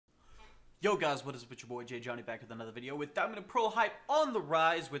Yo guys, what is up? It's your boy Jay Johnny back with another video with Diamond and Pearl hype on the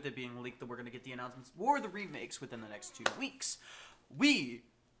rise, with it being leaked that we're going to get the announcements for the remakes within the next 2 weeks. We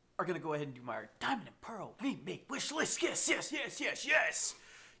are going to go ahead and do my Diamond and Pearl remake wish list. Yes.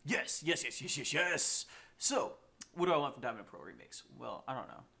 So, what do I want from Diamond and Pearl remakes? Well, I don't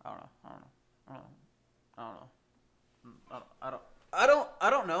know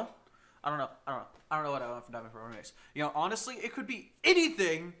what I want from Diamond and Pearl remakes. You know, honestly, it could be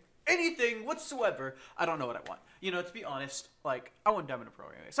anything whatsoever. I don't know what I want. You know, to be honest, like, I want Diamond and Pearl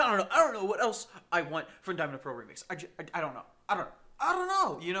remakes. I don't know what else I want from Diamond and Pearl remakes. I don't know. I don't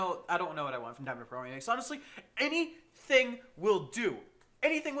know. You know, I don't know what I want from Diamond and Pearl remakes. Honestly, anything will do.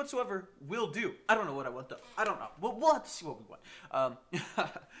 Anything whatsoever will do. I don't know what I want, though. I don't know. We'll have to see what we want.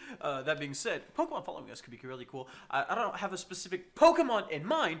 That being said, Pokemon following us could be really cool. I don't have a specific Pokemon in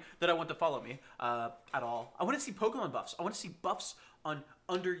mind that I want to follow me at all. I want to see Pokemon buffs. I want to see buffs on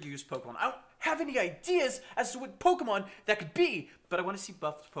underused Pokemon. I don't have any ideas as to what Pokemon that could be, but I want to see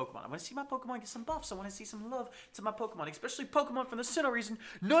buffed Pokemon. I want to see my Pokemon get some buffs. I want to see some love to my Pokemon, especially Pokemon from the Sinnoh region.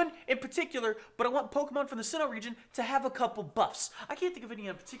 None in particular, but I want Pokemon from the Sinnoh region to have a couple buffs. I can't think of any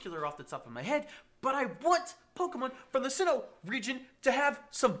in particular off the top of my head, but I want Pokemon from the Sinnoh region to have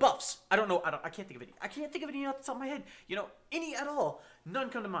some buffs. I don't know. I can't think of any. I can't think of any off the top of my head. You know, any at all. None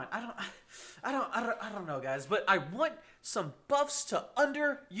come to mind. I don't know, guys. But I want some buffs to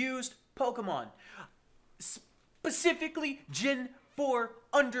underused Pokemon. Specifically, Gen 4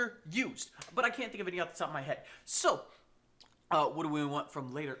 underused. But I can't think of any off the top of my head. So, what do we want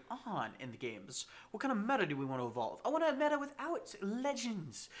from later on in the games? What kind of meta do we want to evolve? I want a meta without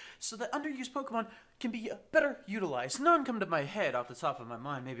legends, so that underused Pokemon can be better utilized. None come to my head off the top of my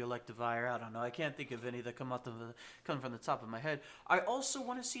mind. Maybe Electivire, I don't know. I can't think of any that come from the top of my head. I also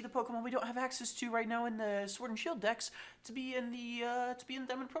want to see the Pokemon we don't have access to right now in the Sword and Shield decks to be in the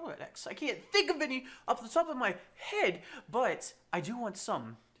Diamond Pro decks. I can't think of any off the top of my head, but I do want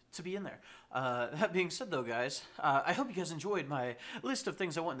some to be in there. That being said, though, guys, I hope you guys enjoyed my list of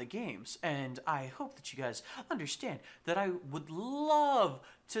things I want in the games, and I hope that you guys understand that I would love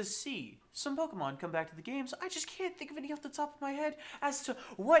to see some Pokemon come back to the games. I just can't think of any off the top of my head as to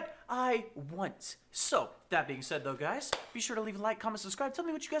what I want. So, that being said, though, guys, be sure to leave a like, comment, subscribe. Tell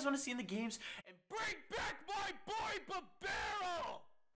me what you guys want to see in the games, and bring back my boy Babero!